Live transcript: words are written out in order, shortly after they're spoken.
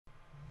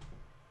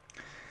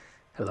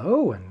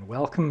Hello and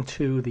welcome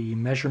to the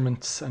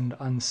Measurements and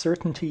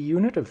Uncertainty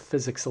unit of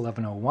Physics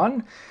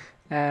 1101,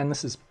 and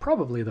this is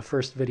probably the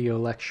first video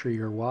lecture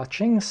you're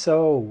watching,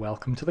 so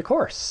welcome to the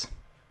course.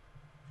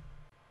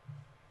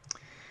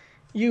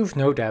 You've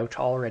no doubt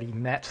already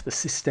met the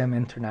Système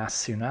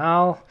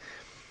International.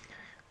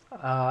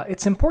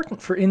 It's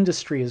important for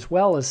industry as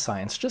well as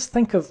science. Just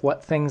think of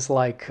what things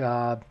like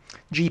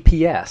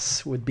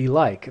GPS would be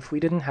like if we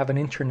didn't have an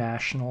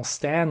international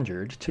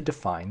standard to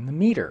define the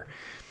meter.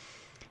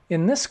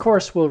 In this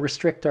course, we'll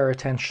restrict our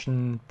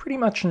attention pretty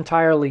much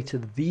entirely to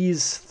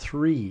these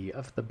three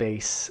of the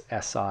base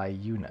SI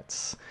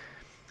units.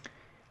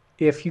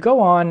 If you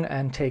go on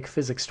and take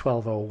Physics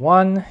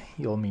 1201,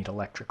 you'll meet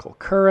electrical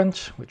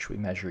current, which we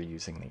measure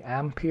using the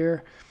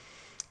ampere,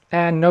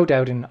 and no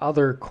doubt in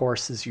other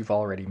courses you've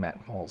already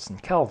met moles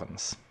and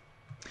kelvins.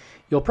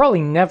 You'll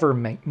probably never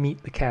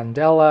meet the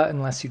candela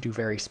unless you do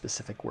very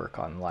specific work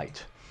on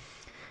light.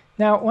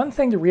 Now, one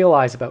thing to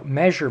realize about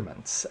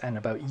measurements and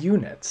about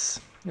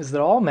units is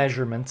that all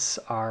measurements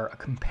are a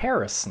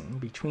comparison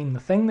between the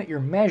thing that you're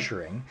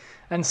measuring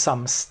and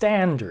some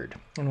standard.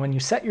 And when you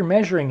set your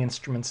measuring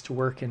instruments to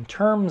work in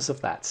terms of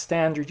that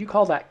standard, you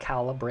call that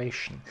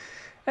calibration.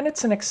 And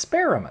it's an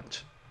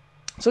experiment.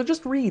 So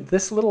just read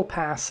this little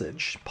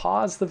passage,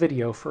 pause the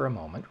video for a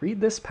moment, read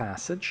this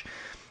passage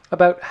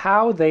about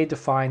how they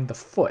defined the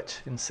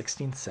foot in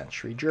 16th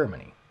century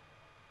Germany.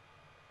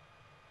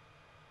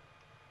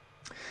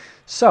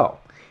 So,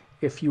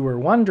 if you were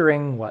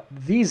wondering what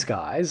these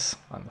guys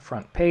on the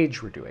front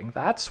page were doing,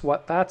 that's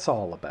what that's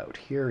all about.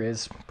 Here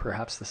is,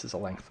 perhaps this is a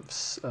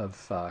length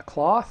of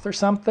cloth or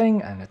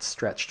something, and it's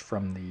stretched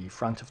from the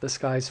front of this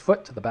guy's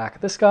foot to the back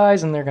of this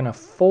guy's, and they're going to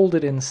fold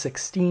it in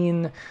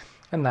 16,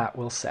 and that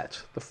will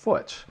set the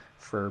foot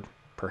for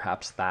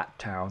perhaps that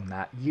town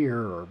that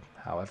year, or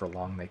however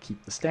long they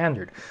keep the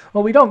standard.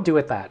 Well, we don't do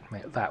it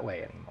that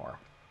way anymore.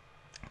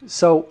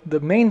 So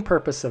the main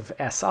purpose of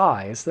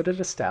SI is that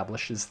it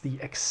establishes the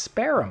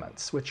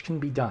experiments which can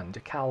be done to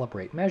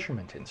calibrate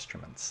measurement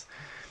instruments.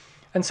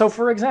 And so,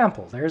 for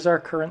example, there's our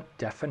current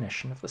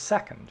definition of the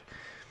second.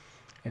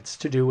 It's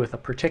to do with a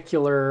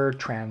particular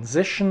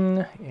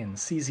transition in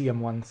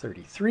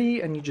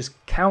cesium-133, and you just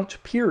count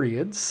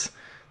periods.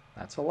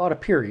 That's a lot of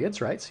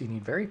periods, right? So you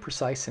need very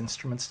precise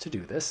instruments to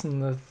do this,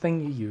 and the thing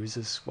you use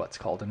is what's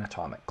called an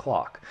atomic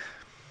clock.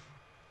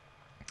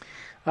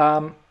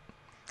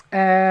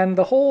 And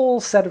the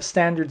whole set of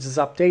standards is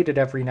updated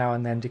every now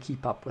and then to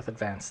keep up with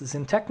advances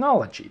in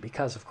technology,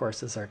 because, of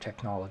course, as our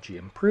technology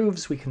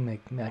improves, we can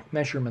make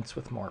measurements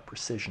with more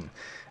precision.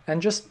 And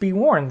just be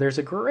warned, there's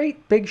a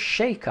great big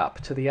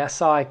shake-up to the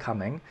SI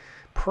coming,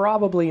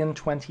 probably in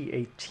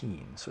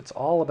 2018, so it's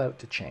all about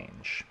to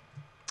change.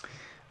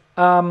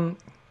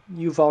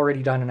 You've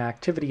already done an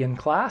activity in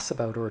class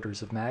about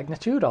orders of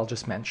magnitude. I'll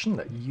just mention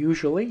that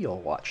usually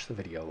you'll watch the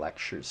video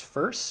lectures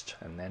first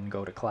and then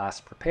go to class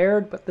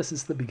prepared, but this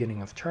is the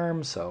beginning of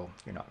term, so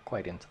you're not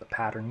quite into the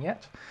pattern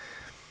yet.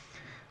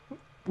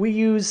 We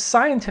use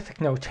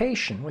scientific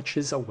notation, which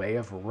is a way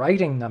of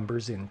writing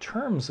numbers in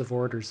terms of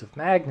orders of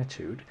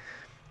magnitude,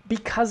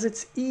 because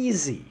it's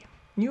easy.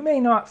 You may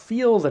not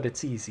feel that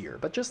it's easier,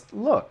 but just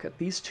look at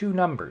these two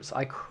numbers.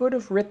 I could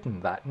have written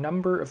that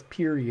number of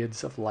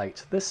periods of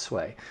light this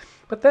way.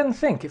 But then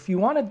think, if you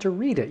wanted to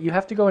read it, you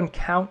have to go and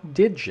count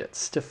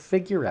digits to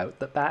figure out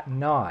that that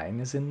 9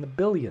 is in the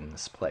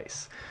billions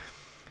place.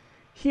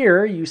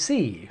 Here you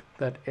see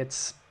that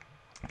it's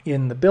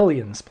in the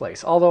billions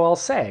place, although I'll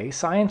say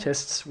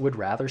scientists would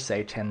rather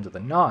say 10 to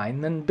the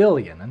 9 than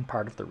billion, and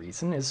part of the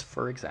reason is,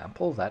 for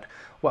example, that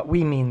what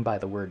we mean by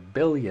the word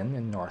billion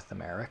in North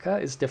America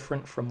is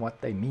different from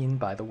what they mean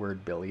by the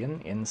word billion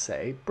in,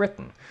 say,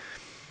 Britain.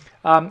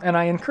 And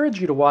I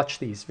encourage you to watch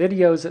these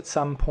videos at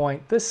some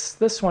point.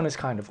 This one is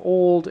kind of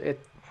old.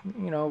 It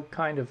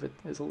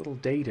is a little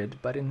dated,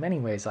 but in many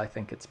ways I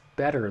think it's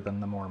better than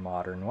the more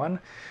modern one.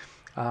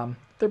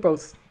 They're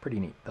both pretty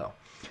neat,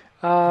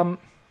 though.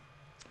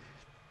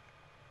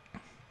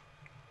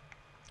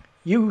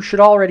 You should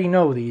already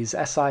know these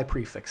SI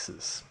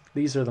prefixes.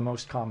 These are the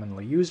most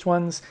commonly used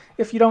ones.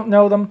 If you don't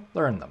know them,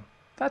 learn them.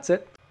 That's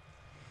it.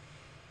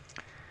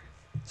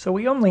 So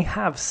we only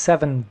have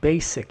 7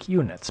 basic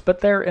units,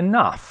 but they're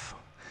enough.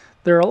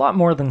 There are a lot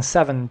more than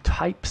 7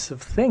 types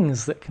of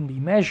things that can be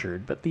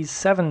measured, but these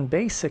 7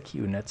 basic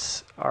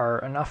units are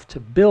enough to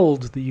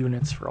build the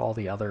units for all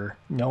the other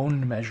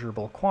known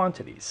measurable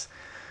quantities.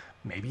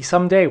 Maybe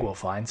someday we'll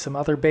find some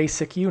other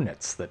basic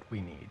units that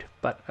we need,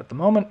 but at the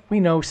moment we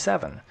know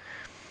 7.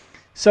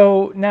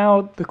 So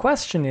now the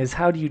question is,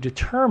 how do you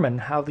determine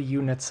how the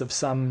units of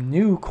some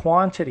new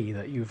quantity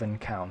that you've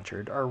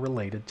encountered are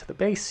related to the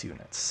base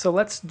units? So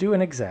let's do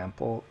an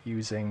example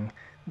using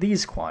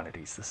these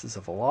quantities. This is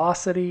a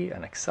velocity,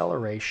 an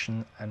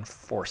acceleration, and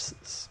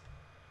forces.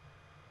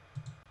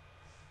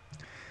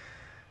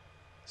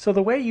 So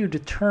the way you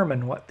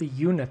determine what the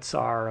units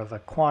are of a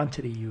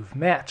quantity you've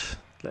met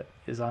that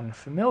is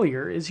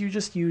unfamiliar is you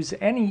just use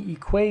any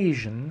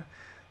equation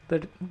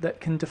that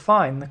can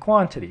define the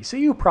quantity. So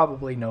you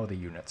probably know the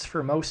units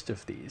for most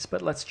of these,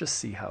 but let's just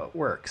see how it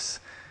works.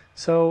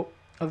 So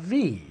a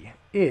v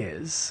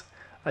is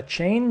a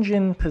change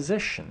in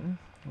position,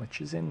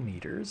 which is in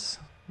meters,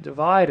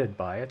 divided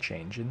by a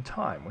change in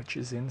time, which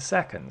is in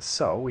seconds.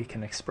 So we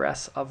can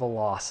express a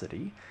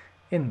velocity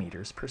in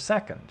meters per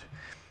second.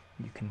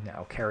 You can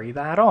now carry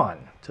that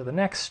on to the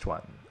next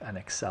one, an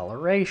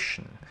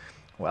acceleration.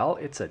 Well,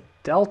 it's a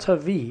delta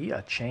v,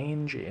 a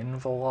change in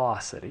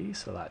velocity,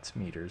 so that's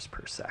meters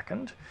per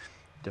second,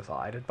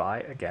 divided by,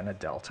 again, a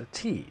delta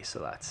t, so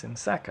that's in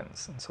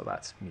seconds, and so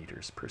that's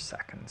meters per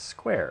second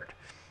squared.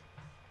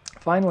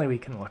 Finally, we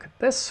can look at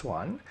this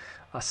one,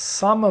 a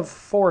sum of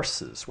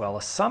forces. Well,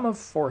 a sum of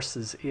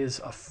forces is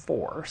a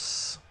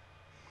force,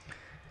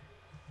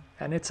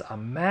 and it's a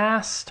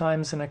mass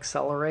times an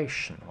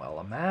acceleration. Well,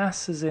 a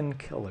mass is in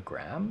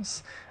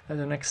kilograms,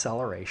 and an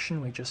acceleration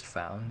we just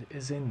found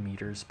is in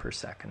meters per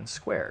second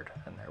squared.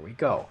 And there we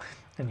go.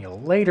 And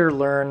you'll later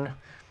learn,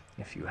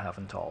 if you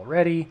haven't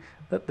already,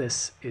 that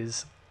this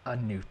is a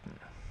Newton.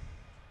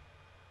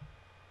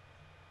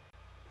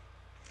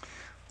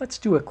 Let's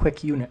do a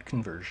quick unit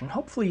conversion.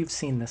 Hopefully you've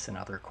seen this in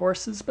other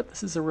courses, but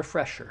this is a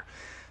refresher.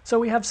 So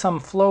we have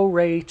some flow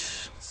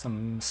rate,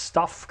 some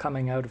stuff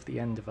coming out of the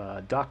end of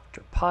a duct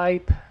or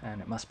pipe, and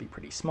it must be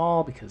pretty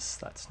small because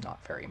that's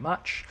not very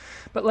much.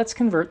 But let's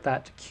convert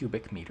that to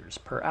cubic meters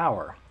per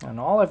hour. And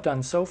all I've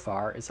done so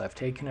far is I've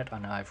taken it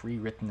and I've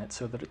rewritten it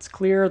so that it's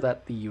clear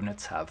that the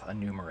units have a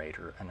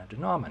numerator and a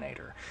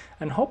denominator.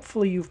 And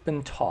hopefully you've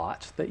been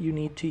taught that you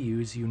need to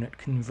use unit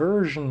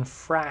conversion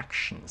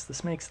fractions.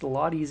 This makes it a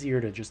lot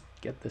easier to just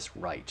get this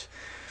right.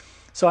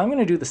 So I'm going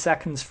to do the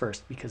seconds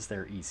first because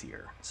they're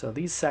easier. So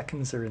these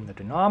seconds are in the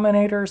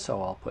denominator,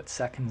 so I'll put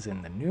seconds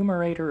in the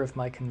numerator of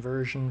my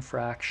conversion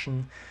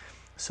fraction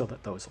so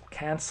that those will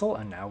cancel.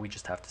 And now we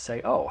just have to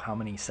say, oh, how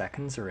many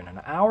seconds are in an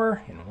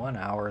hour? In 1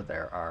 hour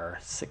there are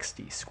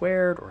 60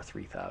 squared, or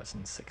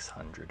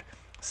 3,600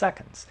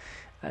 seconds.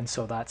 And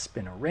so that's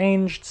been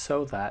arranged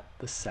so that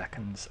the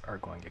seconds are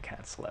going to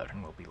cancel out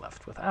and we'll be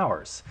left with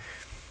hours.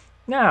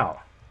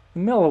 Now,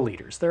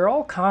 milliliters. There are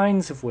all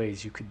kinds of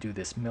ways you could do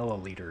this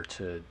milliliter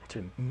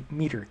to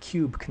meter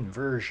cube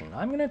conversion.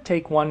 I'm going to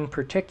take one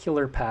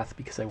particular path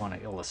because I want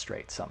to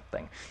illustrate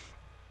something.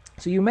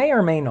 So you may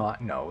or may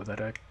not know that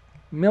a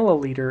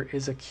milliliter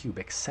is a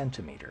cubic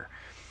centimeter.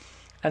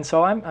 And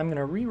so I'm going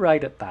to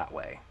rewrite it that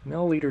way.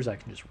 Milliliters I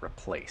can just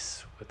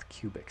replace with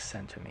cubic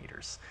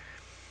centimeters.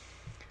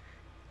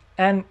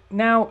 And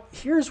now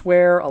here's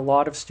where a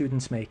lot of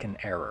students make an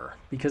error,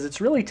 because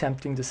it's really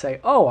tempting to say,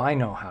 oh, I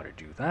know how to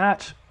do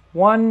that.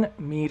 1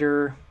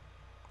 meter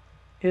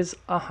is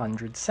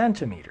 100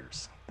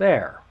 centimeters.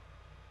 There.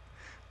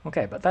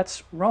 Okay, but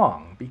that's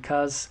wrong,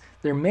 because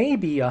there may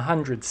be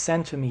 100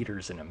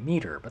 centimeters in a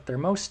meter, but there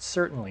most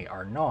certainly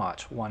are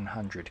not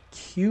 100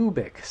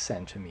 cubic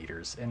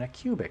centimeters in a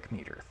cubic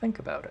meter. Think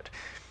about it.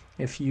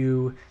 If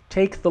you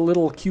take the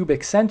little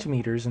cubic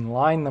centimeters and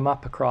line them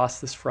up across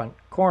this front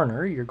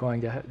corner,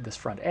 this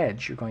front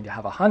edge, you're going to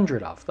have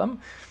 100 of them.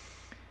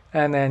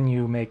 And then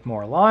you make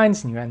more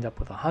lines, and you end up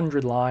with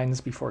 100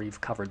 lines before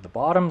you've covered the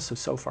bottom.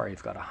 So far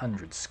you've got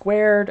 100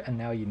 squared, and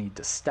now you need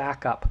to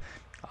stack up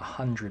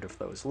 100 of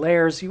those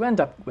layers. You end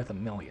up with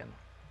 1,000,000.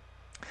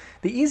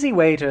 The easy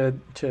way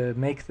to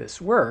make this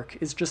work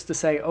is just to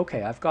say,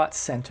 okay, I've got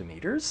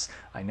centimeters.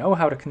 I know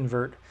how to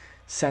convert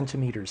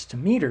centimeters to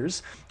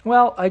meters.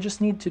 Well, I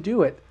just need to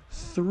do it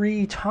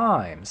 3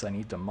 times. I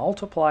need to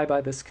multiply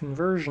by this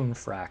conversion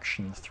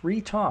fraction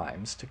 3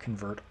 times to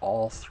convert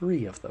all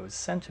 3 of those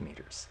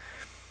centimeters.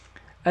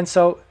 And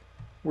so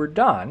we're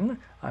done.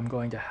 I'm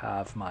going to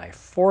have my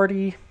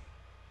 40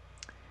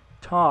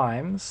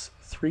 times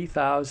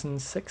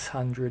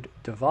 3,600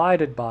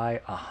 divided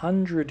by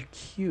 100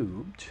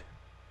 cubed.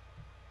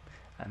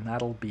 And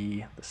that'll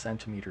be, the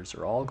centimeters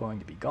are all going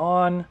to be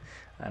gone,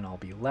 and I'll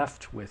be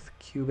left with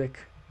cubic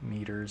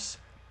meters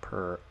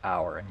per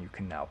hour. And you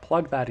can now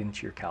plug that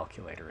into your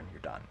calculator and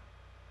you're done.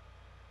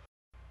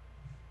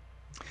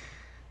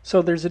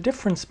 So there's a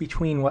difference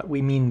between what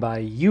we mean by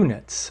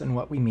units and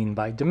what we mean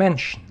by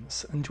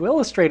dimensions. And to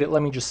illustrate it,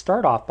 let me just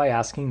start off by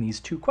asking these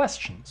 2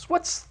 questions.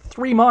 What's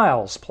 3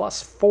 miles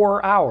plus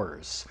 4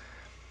 hours?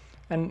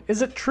 And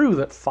is it true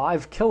that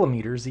 5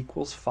 kilometers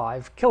equals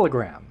 5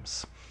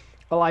 kilograms?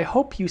 Well, I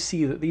hope you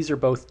see that these are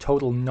both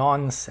total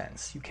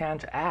nonsense. You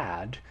can't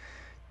add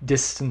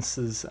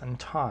distances and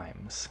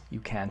times. You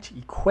can't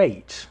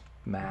equate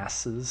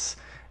masses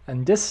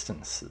and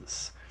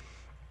distances.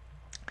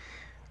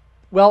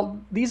 Well,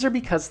 these are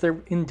because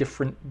they're in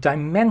different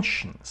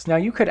dimensions. Now,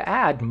 you could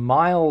add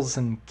miles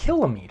and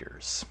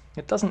kilometers.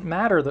 It doesn't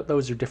matter that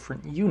those are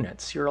different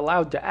units. You're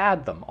allowed to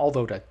add them,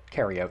 although to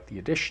carry out the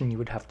addition, you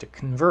would have to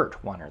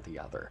convert one or the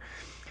other.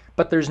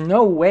 But there's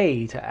no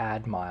way to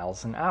add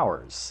miles and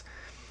hours.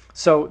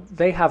 So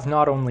they have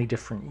not only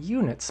different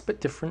units, but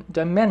different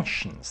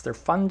dimensions. They're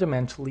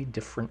fundamentally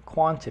different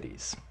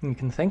quantities. You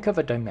can think of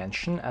a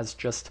dimension as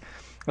just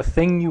a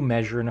thing you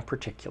measure in a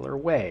particular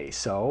way.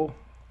 So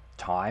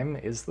time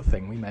is the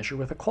thing we measure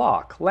with a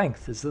clock.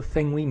 Length is the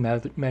thing we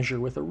measure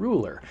with a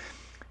ruler.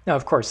 Now,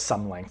 of course,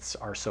 some lengths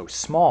are so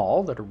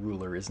small that a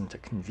ruler isn't a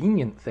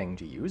convenient thing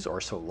to use,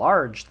 or so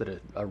large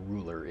that a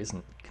ruler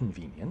isn't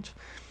convenient,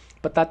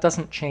 but that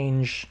doesn't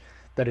change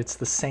that it's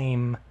the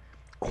same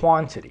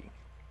quantity.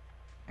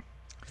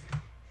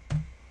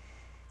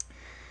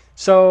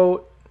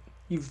 So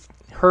you've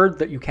heard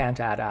that you can't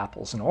add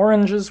apples and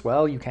oranges.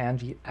 Well, you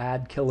can't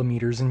add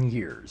kilometers and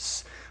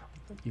years.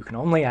 You can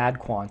only add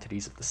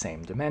quantities of the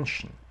same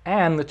dimension.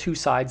 And the two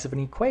sides of an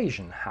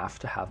equation have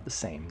to have the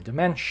same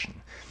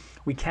dimension.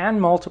 We can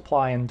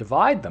multiply and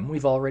divide them.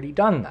 We've already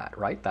done that,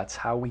 right? That's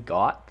how we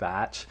got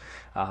that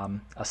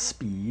a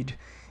speed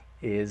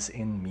is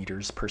in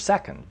meters per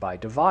second, by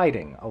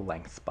dividing a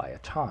length by a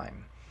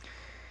time.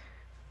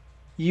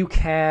 You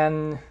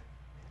can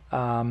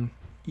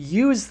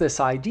use this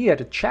idea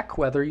to check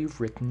whether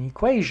you've written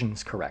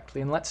equations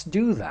correctly, and let's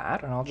do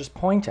that. And I'll just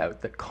point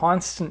out that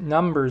constant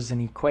numbers in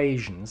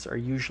equations are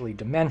usually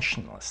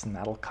dimensionless, and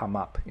that'll come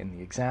up in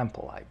the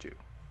example I do.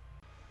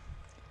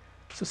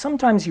 So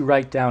sometimes you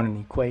write down an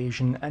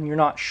equation and you're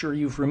not sure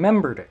you've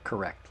remembered it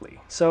correctly.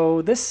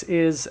 So this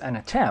is an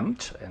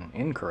attempt, an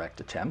incorrect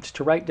attempt,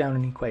 to write down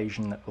an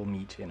equation that we'll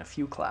meet in a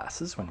few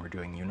classes when we're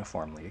doing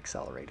uniformly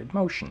accelerated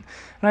motion.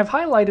 And I've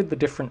highlighted the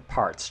different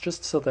parts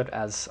just so that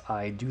as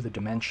I do the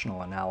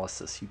dimensional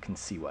analysis, you can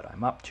see what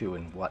I'm up to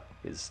and what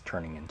is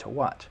turning into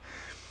what.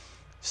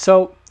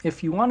 So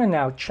if you want to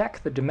now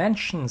check the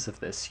dimensions of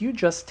this, you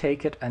just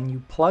take it and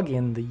you plug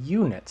in the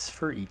units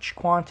for each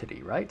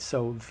quantity, right?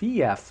 So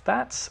VF,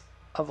 that's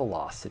a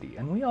velocity,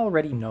 and we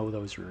already know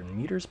those are in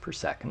meters per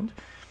second,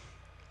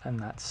 and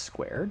that's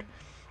squared.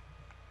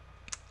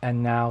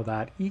 And now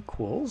that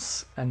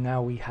equals, and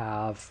now we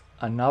have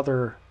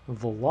another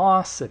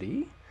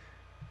velocity,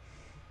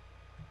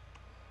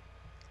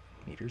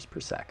 meters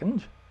per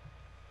second,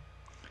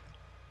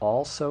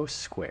 also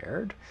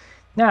squared.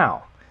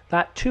 Now,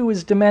 that too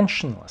is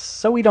dimensionless,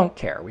 so we don't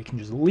care. We can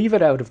just leave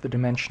it out of the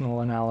dimensional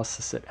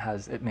analysis.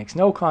 It makes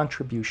no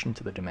contribution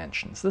to the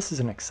dimensions. This is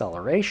an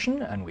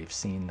acceleration, and we've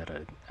seen that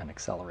an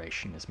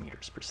acceleration is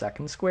meters per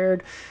second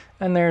squared,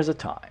 and there's a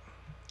time,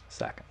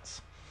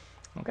 seconds.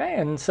 Okay,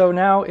 and so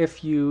now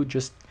if you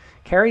just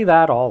carry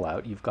that all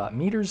out, you've got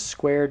meters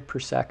squared per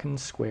second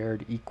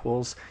squared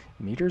equals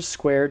meters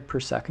squared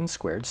per second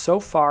squared. So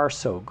far,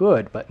 so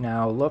good, but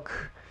now look,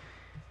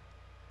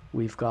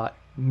 we've got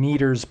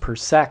meters per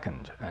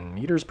second, and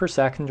meters per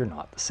second are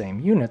not the same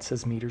units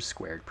as meters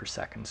squared per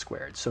second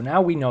squared. So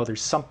now we know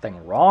there's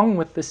something wrong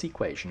with this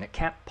equation. It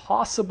can't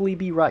possibly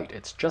be right.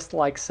 It's just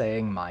like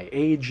saying my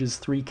age is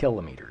 3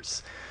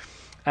 kilometers.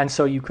 And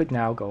so you could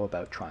now go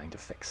about trying to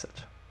fix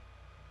it.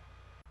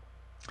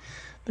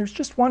 There's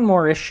just one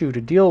more issue to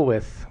deal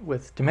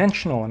with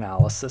dimensional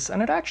analysis,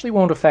 and it actually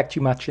won't affect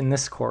you much in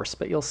this course,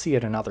 but you'll see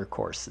it in other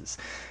courses.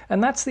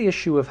 And that's the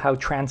issue of how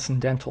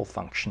transcendental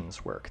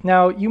functions work.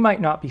 Now, you might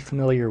not be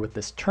familiar with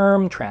this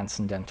term,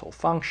 transcendental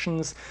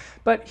functions,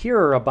 but here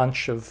are a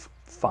bunch of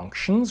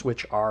functions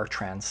which are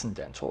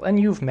transcendental, and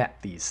you've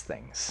met these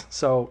things.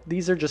 So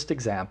these are just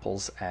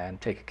examples,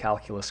 and take a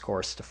calculus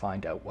course to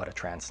find out what a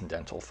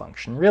transcendental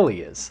function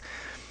really is.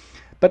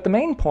 But the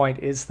main point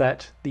is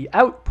that the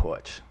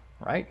output,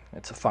 right?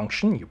 It's a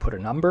function, you put a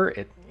number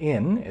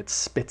in, it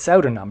spits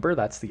out a number,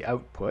 that's the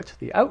output.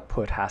 The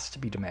output has to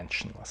be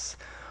dimensionless.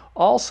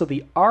 Also,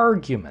 the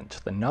argument,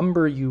 the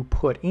number you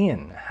put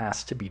in,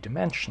 has to be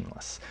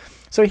dimensionless.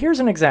 So here's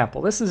an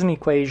example. This is an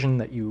equation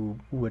that you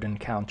would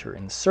encounter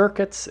in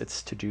circuits.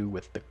 It's to do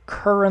with the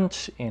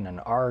current in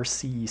an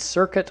RC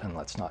circuit, and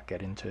let's not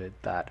get into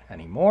that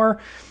anymore.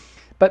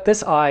 But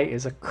this I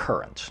is a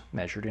current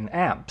measured in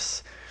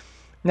amps.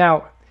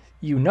 Now,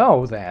 you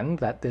know then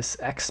that this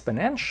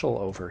exponential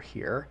over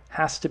here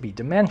has to be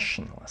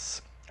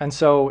dimensionless. And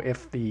so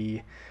if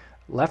the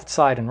left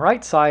side and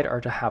right side are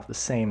to have the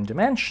same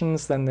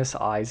dimensions, then this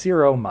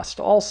I0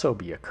 must also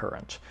be a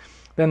current.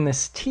 Then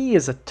this t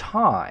is a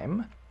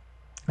time,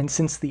 and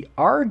since the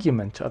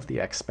argument of the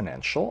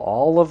exponential,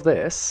 all of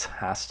this,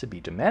 has to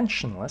be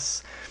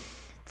dimensionless,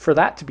 for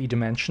that to be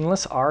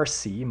dimensionless,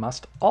 RC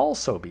must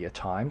also be a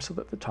time so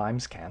that the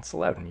times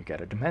cancel out and you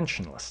get a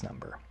dimensionless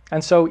number.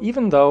 And so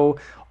even though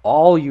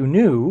all you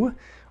knew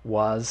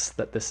was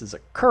that this is a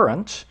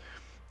current,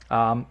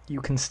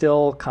 you can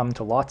still come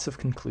to lots of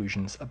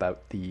conclusions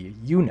about the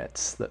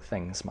units that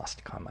things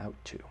must come out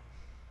to.